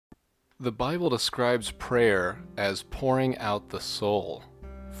The Bible describes prayer as pouring out the soul.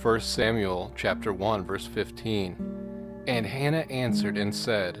 1 Samuel chapter 1 verse 15. And Hannah answered and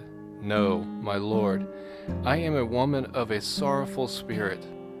said, No, my Lord, I am a woman of a sorrowful spirit.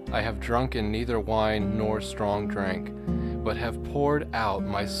 I have drunken neither wine nor strong drink, but have poured out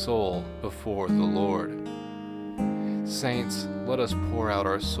my soul before the Lord. Saints, let us pour out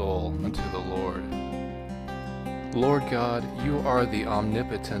our soul unto the Lord. Lord God, you are the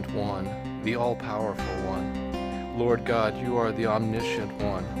omnipotent one, the all-powerful one. Lord God, you are the omniscient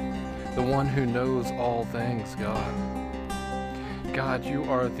one, the one who knows all things, God. God, you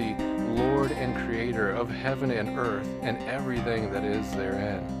are the Lord and Creator of heaven and earth and everything that is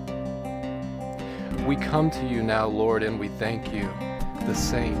therein. We come to you now, Lord, and we thank you, the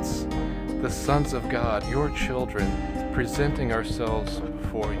saints, the sons of God, your children, presenting ourselves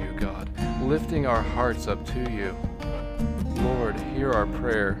before you, God, lifting our hearts up to you. Lord, hear our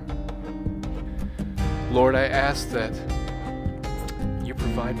prayer. Lord, I ask that you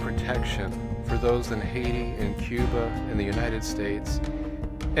provide protection for those in Haiti, in Cuba, in the United States,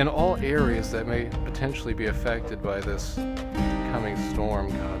 in all areas that may potentially be affected by this coming storm,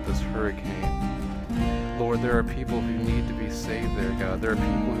 God, this hurricane. Lord, there are people who need to be saved there, God. There are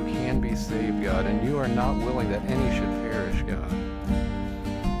people who can be saved, God, and you are not willing that any should perish, God.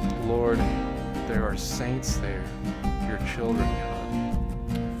 Lord, there are saints there, your children,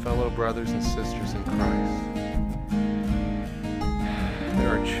 God, fellow brothers and sisters in Christ. There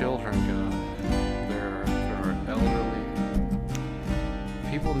are children, God. There are elderly.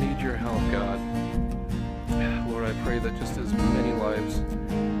 People need your help, God. Lord, I pray that just as many lives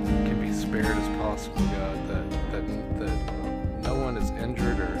can be spared as possible, God, that no one is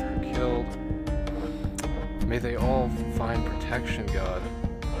injured or killed. May they all find protection, God.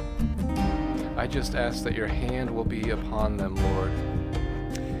 I just ask that your hand will be upon them, Lord.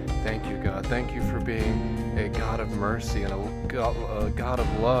 Thank you, God. Thank you for being a God of mercy and a God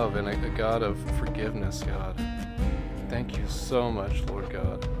of love and a God of forgiveness, God. Thank you so much, Lord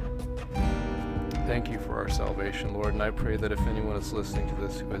God. Thank you for our salvation, Lord, and I pray that if anyone is listening to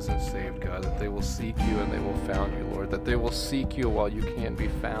this who isn't saved, God, that they will seek you and they will find you, Lord, that they will seek you while you can be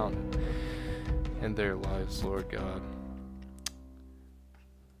found in their lives, Lord God.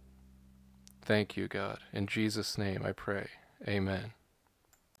 Thank you, God. In Jesus' name I pray. Amen.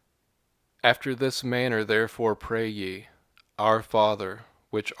 After this manner therefore pray ye, Our Father,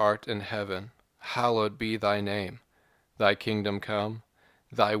 which art in heaven, hallowed be thy name. Thy kingdom come,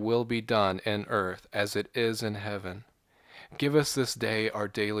 thy will be done in earth as it is in heaven. Give us this day our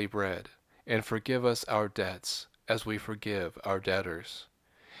daily bread, and forgive us our debts, as we forgive our debtors.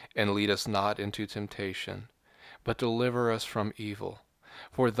 And lead us not into temptation, but deliver us from evil.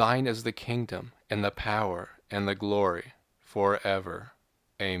 For thine is the kingdom, and the power, and the glory, forever.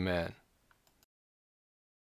 Amen.